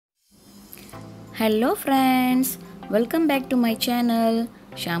Hello friends, welcome back to my channel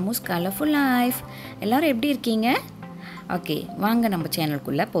Shamu's Colorful Life. எல்லாரும் எப்படி இருக்கீங்க? Okay, வாங்க நம்ம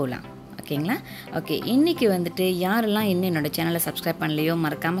சேனலுக்குள்ள போலாம். ஓகேங்களா? ஓகே, இன்னைக்கு வந்துட்டு யாரெல்லாம் இன்னும் என்னோட சேனலை சப்ஸ்கிரைப் பண்ணலையோ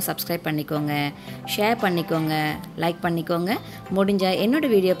மறக்காம சப்ஸ்கிரைப் பண்ணிக்கோங்க, ஷேர் பண்ணிக்கோங்க, லைக் பண்ணிக்கோங்க. முடிஞ்சா என்னோட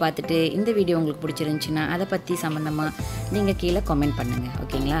வீடியோ பார்த்துட்டு இந்த வீடியோ உங்களுக்கு பிடிச்சிருந்துச்சுன்னா அதை பற்றி சம்மந்தமாக நீங்கள் கீழே கமெண்ட் பண்ணுங்கள்.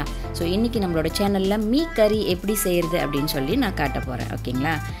 ஓகேங்களா? ஸோ இன்றைக்கி நம்மளோட சேனலில் மீ கறி எப்படி செய்கிறது அப்படின்னு சொல்லி நான் காட்ட போகிறேன்.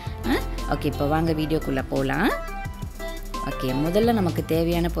 ஓகேங்களா? ஓகே, இப்போ வாங்க வீடியோக்குள்ளே போகலாம். ஓகே, முதல்ல நமக்கு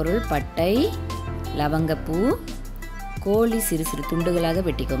தேவையான பொருள் பட்டை, லவங்கப்பூ, கோழி சிறு சிறு துண்டுகளாக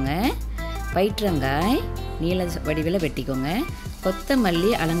வெட்டிக்கோங்க, பயிற்றங்காய் நீல வடிவில் வெட்டிக்கோங்க, கொத்தமல்லி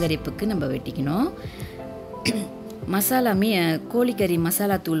அலங்கரிப்புக்கு நம்ம வெட்டிக்கணும், மசாலா கோழிக்கறி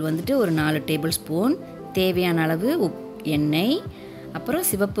மசாலா தூள் வந்துட்டு ஒரு 4 டேபிள் ஸ்பூன், தேவையான அளவு எண்ணெய், அப்புறம்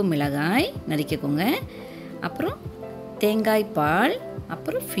சிவப்பு மிளகாய் நறுக்கிக்கோங்க, அப்புறம் தேங்காய் பால்,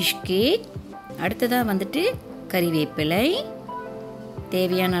 அப்புறம் ஃபிஷ் கேக், அடுத்ததாக வந்துட்டு கறிவேப்பிலை,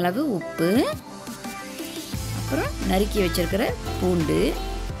 தேவையான அளவு உப்பு, அப்புறம் நறுக்கி வச்சிருக்கிற பூண்டு,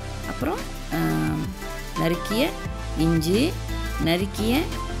 அப்புறம் நறுக்கிய இஞ்சி, நறுக்கிய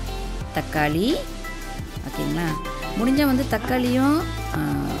தக்காளி. ஓகேங்களா? முடிஞ்சால் வந்து தக்காளியும்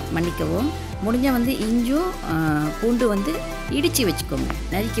மன்னிக்கவும், முடிஞ்சால் வந்து இஞ்சும் பூண்டு வந்து இடித்து வச்சுக்கோங்க,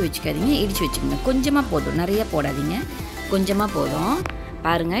 நறுக்கி வச்சுக்காதீங்க, இடித்து வச்சுக்கோங்க. கொஞ்சமாக போதும், நிறைய போடாதீங்க, கொஞ்சமாக போதும்.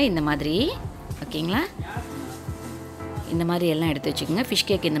 பாருங்கள் இந்த மாதிரி. ஓகேங்களா? இந்த மாதிரி எல்லாம் எடுத்து வச்சுக்கோங்க. ஃபிஷ்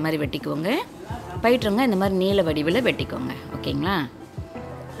கேக் இந்த மாதிரி வெட்டிக்கோங்க, பயிற்றுங்க இந்த மாதிரி நீல வடிவில் வெட்டிக்கோங்க. ஓகேங்களா?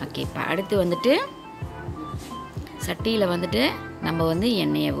 ஓகே, இப்போ அடுத்து வந்துட்டு சட்டியில் வந்துட்டு நம்ம வந்து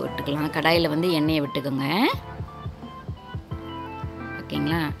எண்ணெயை விட்டுக்கலாம். கடாயில் வந்து எண்ணெயை விட்டுக்கோங்க.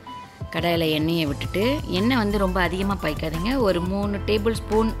 ஓகேங்களா? கடாயில் எண்ணெயை விட்டுட்டு, எண்ணெய் வந்து ரொம்ப அதிகமாக பாய்க்காதீங்க, ஒரு 3 டேபிள்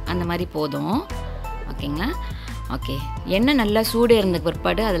ஸ்பூன் அந்த மாதிரி போதும். ஓகேங்களா? ஓகே, எண்ணெய் நல்லா சூடு இருந்த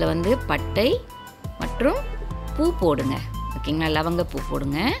பிற்பாடு அதில் வந்து பட்டை மற்றும் பூ போடுங்க. ஓகேங்களா? லவங்க பூ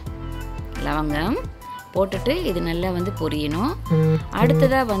போடுங்க, லவங்கம் போட்டுட்டு இது நல்லா வந்து பொரியணும்.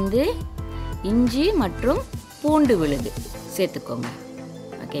 அடுத்ததாக வந்து இஞ்சி மற்றும் பூண்டு விழுது சேர்த்துக்கோங்க.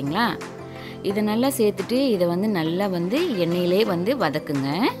 ஓகேங்களா? இது நல்லா சேர்த்துட்டு இதை வந்து நல்லா வந்து எண்ணெயிலே வந்து வதக்குங்க.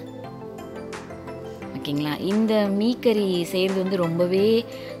 ஓகேங்களா? இந்த மீக்கறி செய்கிறது வந்து ரொம்பவே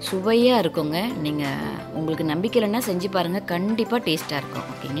சுவையாக இருக்குங்க. நீங்கள் உங்களுக்கு நம்பிக்கை இல்லைன்னா செஞ்சு பாருங்கள், கண்டிப்பாக டேஸ்ட்டாக இருக்கும்.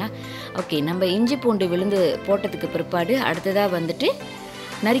 ஓகேங்களா? ஓகே, நம்ம இஞ்சி பூண்டு விழுந்து போட்டதுக்கு பிற்பாடு அடுத்ததாக வந்துட்டு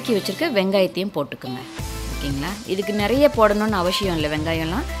நறுக்கி வச்சுருக்க வெங்காயத்தையும் போட்டுக்கோங்க. ஓகேங்களா? இதுக்கு நிறைய போடணும்னு அவசியம் இல்லை,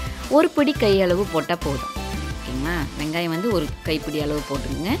 வெங்காயம்லாம் ஒரு பிடி கையளவு போட்டால் போதும். ஓகேங்களா? வெங்காயம் வந்து ஒரு கைப்பிடி அளவு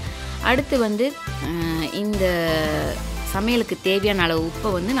போட்டுக்கோங்க. அடுத்து வந்து இந்த சமையலுக்கு தேவையான அளவு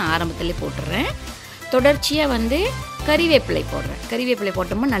உப்பை வந்து நான் ஆரம்பத்திலே போட்டுடுறேன். தொடர்ச்சியாக வந்து கறிவேப்பிலை போடுறேன். கறிவேப்பிலை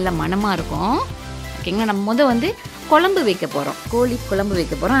போட்டோம்னா நல்ல மணமாக இருக்கும். ஓகேங்களா? நம்ம வந்து குழம்பு வைக்க போகிறோம், கோழி குழம்பு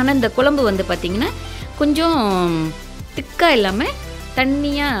வைக்க போகிறோம். ஆனால் இந்த குழம்பு வந்து பார்த்திங்கன்னா கொஞ்சம் திக்காக இல்லாமல்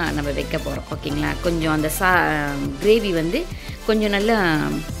தண்ணியாக நம்ம வைக்க போகிறோம். ஓகேங்களா? கொஞ்சம் அந்த கிரேவி வந்து கொஞ்சம் நல்லா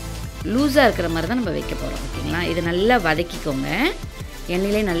லூஸாக இருக்கிற மாதிரி தான் நம்ம வைக்க போகிறோம். ஓகேங்களா? இதை நல்லா வதக்கிக்கோங்க,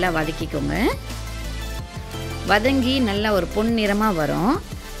 எண்ணெயிலே நல்லா வதக்கிக்கோங்க. வதங்கி நல்லா ஒரு பொன்னிறமாக வரும்.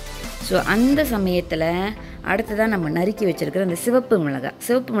 ஸோ அந்த சமயத்தில் அடுத்ததாக நம்ம நறுக்கி வச்சுருக்கிற அந்த சிவப்பு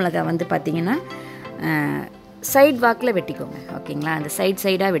மிளகாய் வந்து பார்த்திங்கன்னா சைட் வாக்கில் வெட்டிக்கோங்க. ஓகேங்களா? அந்த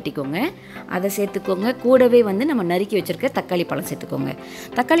சைடாக வெட்டிக்கோங்க, அதை சேர்த்துக்கோங்க. கூடவே வந்து நம்ம நறுக்கி வச்சுருக்க தக்காளி பழம் சேர்த்துக்கோங்க.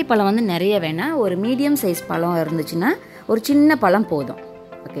 தக்காளி பழம் வந்து நிறைய வேணாம், ஒரு மீடியம் சைஸ் பழம் இருந்துச்சுன்னா ஒரு சின்ன பழம் போதும்.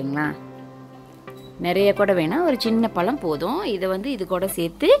 ஓகேங்களா? நிறைய கூட வேணாம், ஒரு சின்ன பழம் போதும். இதை வந்து இது கூட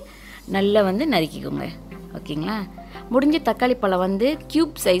சேர்த்து நல்லா வந்து நறுக்கிக்கோங்க. ஓகேங்களா? முடிஞ்ச தக்காளி பழம் வந்து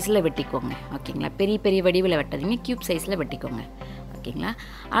க்யூப் சைஸில் வெட்டிக்கோங்க. ஓகேங்களா? பெரிய பெரிய வடிவில் வெட்டாதீங்க, க்யூப் சைஸில் வெட்டிக்கோங்க. ஓகேங்களா?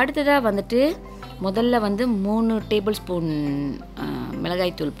 அடுத்ததாக வந்துட்டு முதல்ல வந்து 3 டேபிள் ஸ்பூன்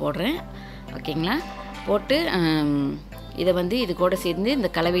மிளகாய்த்தூள் போடுறேன். ஓகேங்களா? போட்டு இதை வந்து இது கூட சேர்ந்து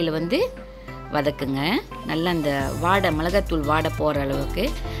இந்த கலவையில் வந்து வதக்குங்க. நல்லா அந்த மிளகாய்த்தூள் வாடை போகிற அளவுக்கு.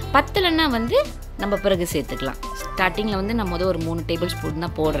 பத்தலைன்னா வந்து நம்ம பிறகு சேர்த்துக்கலாம். ஸ்டார்டிங்கில் வந்து நான் ஒரு 3 டேபிள் ஸ்பூன்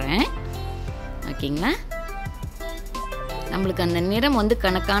தான் போடுறேன். ஓகேங்களா? நம்மளுக்கு அந்த நிறம் வந்து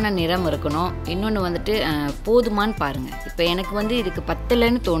கணக்கான நிறம் இருக்கணும். இன்னொன்று வந்துட்டு போதுமான்னு பாருங்கள். இப்போ எனக்கு வந்து இதுக்கு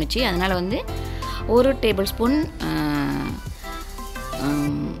பத்தலைன்னு தோணுச்சு, அதனால் வந்து 1 டேபிள் ஸ்பூன்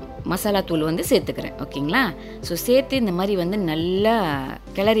மசாலா தூள் வந்து சேர்த்துக்கிறேன். ஓகேங்களா? ஸோ சேர்த்து இந்த மாதிரி வந்து நல்லா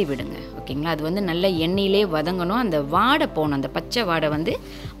கிளறி விடுங்க. ஓகேங்களா? அது வந்து நல்லா எண்ணெயிலே வதங்கணும், அந்த வாடை போகணும், அந்த பச்சை வாடை வந்து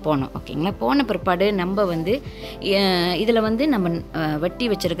போகணும். ஓகேங்களா? போன பிற்பாடு நம்ம வந்து இதில் வந்து நம்ம வெட்டி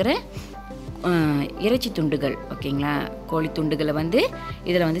வச்சுருக்கிற இறைச்சி துண்டுகள், ஓகேங்களா, கோழி துண்டுகளை வந்து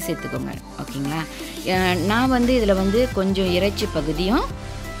இதில் வந்து சேர்த்துக்கோங்க. ஓகேங்களா? நான் வந்து இதில் வந்து கொஞ்சம் இறைச்சி பகுதியும்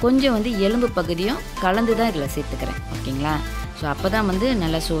கொஞ்சம் வந்து எலும்பு பகுதியும் கலந்து தான் இதில் சேர்த்துக்கிறேன். ஓகேங்களா? ஸோ அப்போ தான் வந்து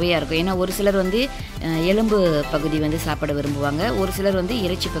நல்லா சுவையாக இருக்கும். ஏன்னா ஒரு சிலர் வந்து எலும்பு பகுதி வந்து சாப்பிட விரும்புவாங்க, ஒரு சிலர் வந்து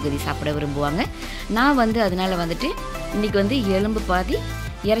இறைச்சி பகுதி சாப்பிட விரும்புவாங்க. நான் வந்து அதனால் வந்துட்டு இன்றைக்கி வந்து எலும்பு பாதி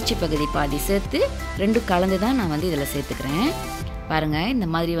இறைச்சி பகுதி பாதி சேர்த்து 2 கலந்து தான் நான் வந்து இதில் சேர்த்துக்கிறேன். பாருங்கள், இந்த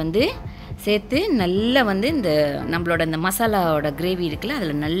மாதிரி வந்து சேர்த்து நல்லா வந்து இந்த நம்மளோட இந்த மசாலாவோட கிரேவி இருக்குல்ல,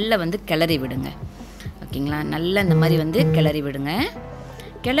 அதில் நல்லா வந்து கிளறி விடுங்க. ஓகேங்களா, நல்லா இந்த மாதிரி வந்து கிளறி விடுங்க.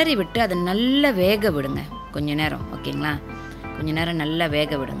 கிளறி விட்டு அதை நல்லா வேக விடுங்க கொஞ்ச நேரம். ஓகேங்களா, கொஞ்ச நேரம் நல்லா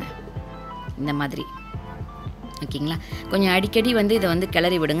வேக விடுங்க இந்த மாதிரி. ஓகேங்களா, கொஞ்சம் அடிக்கடி வந்து இதை வந்து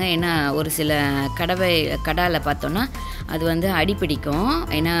கிளறி விடுங்க. ஏன்னா ஒரு சில கடாயில் பார்த்தோன்னா அது வந்து அடிப்பிடிக்கும்.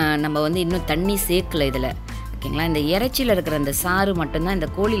 ஏன்னா நம்ம வந்து இன்னும் தண்ணி சேர்க்கலை இதில். ஓகேங்களா, இந்த இறைச்சியில் இருக்கிற அந்த சாறு மட்டும்தான், இந்த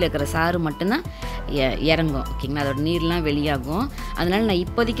கோழியில் இருக்கிற சாறு மட்டும்தான் இறங்கும். ஓகேங்களா, அதோட நீர்லாம் வெளியாகும். அதனால் நான்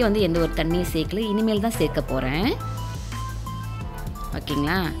இப்போதைக்கு வந்து எந்த ஒரு தண்ணியும் சேர்க்கல, இனிமேல் தான் சேர்க்க போகிறேன்.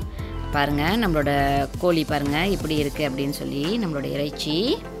 ஓகேங்களா, பாருங்கள் நம்மளோட கோழி பாருங்கள் இப்படி இருக்குது அப்படின்னு சொல்லி நம்மளோட இறைச்சி.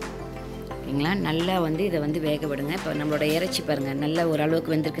 ஓகேங்களா, நல்லா வந்து இதை வந்து வேக விடுங்க. இப்போ நம்மளோட இறைச்சி பாருங்கள் நல்லா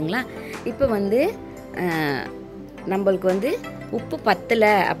ஓரளவுக்கு வெந்திருக்குங்களா. இப்போ வந்து நம்மளுக்கு வந்து உப்பு பத்தலை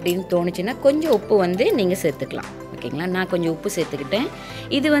அப்படின்னு தோணுச்சுன்னா கொஞ்சம் உப்பு வந்து நீங்கள் சேர்த்துக்கலாம். ஓகேங்களா, நான் கொஞ்சம் உப்பு சேர்த்துக்கிட்டேன்.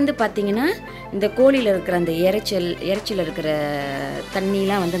 இது வந்து பார்த்திங்கன்னா இந்த கோழியில் இருக்கிற அந்த இறைச்சியில் இருக்கிற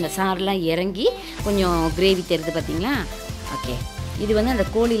தண்ணிலாம் வந்து அந்த சாரெலாம் இறங்கி கொஞ்சம் கிரேவி தெரியுது பார்த்திங்களா. ஓகே, இது வந்து அந்த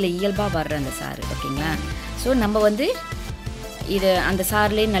கோழியில் இயல்பாக வர்ற அந்த சாறு. ஓகேங்களா, ஸோ நம்ம வந்து இதை அந்த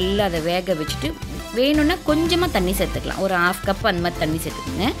சார்லேயே நல்லா அதை வேக வச்சுட்டு வேணும்னா கொஞ்சமாக தண்ணி சேர்த்துக்கலாம். ஒரு 1/2 கப் அந்த மாதிரி தண்ணி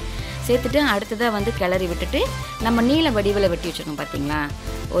சேர்த்துக்குங்க. சேர்த்துட்டு அடுத்ததாக வந்து கிளறி விட்டுட்டு நம்ம நீல வடிவில் வெட்டி வச்சுருக்கோம் பார்த்திங்களா,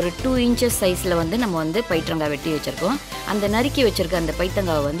 ஒரு 2 இன்ச்சஸ் சைஸில் வந்து நம்ம வந்து பைத்தங்காய் வெட்டி வச்சுருக்கோம். அந்த நறுக்கி வச்சுருக்க அந்த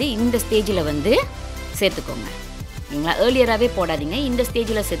பைத்தங்காவை வந்து இந்த ஸ்டேஜில் வந்து சேர்த்துக்கோங்க. ஓகேங்களா, ஏர்லியராகவே போடாதீங்க, இந்த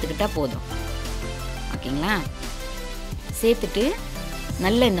ஸ்டேஜில் சேர்த்துக்கிட்டால் போதும். ஓகேங்களா, சேர்த்துட்டு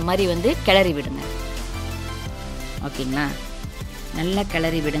நல்லா இந்த மாதிரி வந்து கிளறி விடுங்க. ஓகேங்களா, நல்லா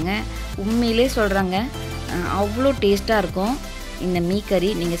கிளறி விடுங்க. உண்மையிலே சொல்கிறாங்க, அவ்வளோ டேஸ்ட்டாக இருக்கும் இந்த மீக்கறி.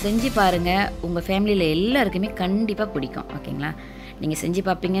 நீங்கள் செஞ்சு பாருங்கள், உங்கள் ஃபேமிலியில் எல்லாருக்குமே கண்டிப்பாக பிடிக்கும். ஓகேங்களா, நீங்கள் செஞ்சு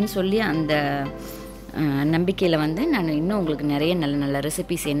பார்ப்பீங்கன்னு சொல்லி அந்த நம்பிக்கையில் வந்து நான் இன்னும் உங்களுக்கு நிறைய நல்ல நல்ல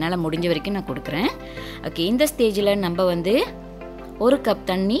ரெசிபிஸ் என்னால் முடிஞ்ச வரைக்கும் நான் கொடுக்குறேன். ஓகே, இந்த ஸ்டேஜில் நம்ம வந்து 1 கப்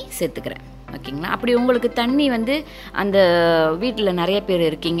தண்ணி சேர்த்துக்கிறேன். ஓகேங்களா, அப்படி உங்களுக்கு தண்ணி வந்து அந்த வீட்டில் நிறைய பேர்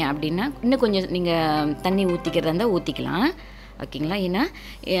இருக்கீங்க அப்படின்னா இன்னும் கொஞ்சம் நீங்கள் தண்ணி ஊற்றிக்கிறதா இருந்தால் ஊற்றிக்கலாம். ஓகேங்களா, ஏன்னா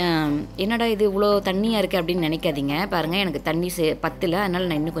என்னடா இது இவ்வளோ தண்ணியாக இருக்குது அப்படின்னு நினைக்காதீங்க. பாருங்கள், எனக்கு தண்ணி பத்தலை, அதனால்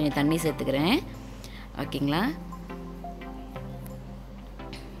நான் இன்னும் கொஞ்சம் தண்ணி சேர்த்துக்கிறேன். ஓகேங்களா,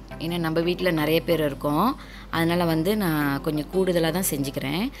 ஏன்னா நம்ம வீட்டில் நிறைய பேர் இருக்கோம், அதனால் வந்து நான் கொஞ்சம் கூடுதலாக தான்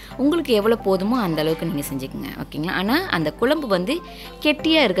செஞ்சுக்கிறேன். உங்களுக்கு எவ்வளோ போதுமோ அந்த அளவுக்கு நீங்கள் செஞ்சுக்கோங்க. ஓகேங்களா, ஆனால் அந்த குழம்பு வந்து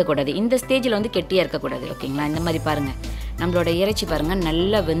கெட்டியாக இருக்கக்கூடாது, இந்த ஸ்டேஜில் வந்து கெட்டியாக இருக்கக்கூடாது. ஓகேங்களா, இந்த மாதிரி பாருங்கள் நம்மளோட இறைச்சி பாருங்கள்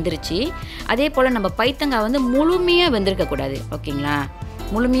நல்லா வெந்துருச்சு. அதே போல் நம்ம பைத்தங்காய் வந்து முழுமையாக வெந்திருக்கக்கூடாது. ஓகேங்களா,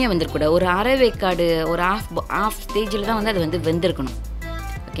 முழுமையாக வெந்திருக்கக்கூடாது, ஒரு அரை வேக்காடு, ஒரு ஆஃப் ஸ்டேஜில் தான் வந்து அது வந்து வெந்திருக்கணும்.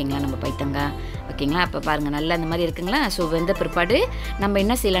 ஓகேங்களா, நம்ம பைத்தங்காய். ஓகேங்களா, அப்போ பாருங்கள் நல்லா இந்த மாதிரி இருக்குங்களா. ஸோ வெந்த பிற்பாடு நம்ம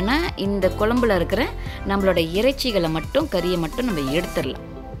என்ன செய்யலைன்னா இந்த குழம்புல இருக்கிற நம்மளோட இறைச்சிகளை மட்டும், கறியை மட்டும் நம்ம எடுத்துடலாம்.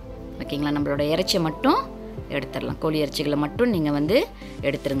 ஓகேங்களா, நம்மளோட இறைச்சியை மட்டும் எடுத்துடலாம், கோழி இறைச்சிகளை மட்டும் நீங்கள் வந்து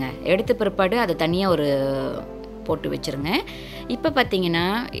எடுத்துருங்க. எடுத்த பிற்பாடு அதை தனியாக ஒரு போட்டு வச்சுருங்க. இப்போ பார்த்தீங்கன்னா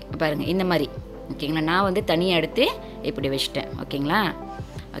பாருங்கள் இந்த மாதிரி. ஓகேங்களா, நான் வந்து தனியாக எடுத்து இப்படி வச்சுட்டேன். ஓகேங்களா,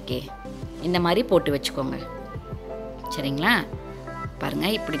 ஓகே, இந்த மாதிரி போட்டு வச்சுக்கோங்க. சரிங்களா,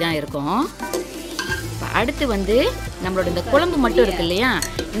 பாருங்கள் இப்படி தான் இருக்கும். அடுத்து வந்து நம்மளோட இந்த குழம்பு மட்டும் இருக்கு இல்லையா,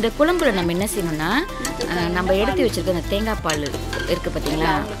 இந்த குழம்புல நம்ம என்ன செய்யணும்னா நம்ம எடுத்து வச்சுருக்க அந்த தேங்காய் பால் இருக்குது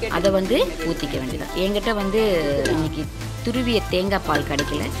பார்த்தீங்களா, அதை வந்து ஊற்றிக்க வேண்டியதான். என்கிட்ட வந்து இன்றைக்கி துருவிய தேங்காய் பால்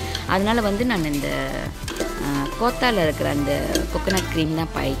கிடைக்கல, அதனால் வந்து நான் இந்த கோத்தாவில் இருக்கிற அந்த கொக்கனட் க்ரீம்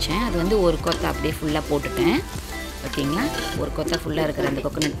தான் பாய்ச்சேன். அது வந்து ஒரு கோத்தா அப்படியே ஃபுல்லாக போட்டுட்டேன். ஓகேங்களா, ஒரு கொத்தா ஃபுல்லாக இருக்கிற அந்த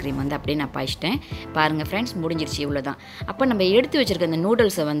கொக்கனட் க்ரீம் வந்து அப்படியே நான் பாய்ச்சிட்டேன். பாருங்கள் ஃப்ரெண்ட்ஸ், முடிஞ்சிருச்சு, இவ்வளோ தான். அப்போ நம்ம எடுத்து வச்சுருக்க அந்த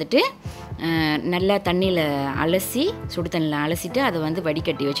நூடுல்ஸை வந்துட்டு நல்லா தண்ணியில் அலசி, சுடு தண்ணியில் அலசிட்டு அதை வந்து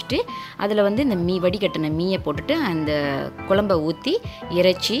வடிகட்டி வச்சுட்டு அதில் வந்து இந்த வடிகட்டின மீயை போட்டுட்டு அந்த குழம்பை ஊற்றி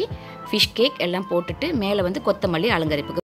இறைச்சி, ஃபிஷ் கேக் எல்லாம் போட்டுட்டு மேலே வந்து கொத்தமல்லி அலங்கரிப்புக்கு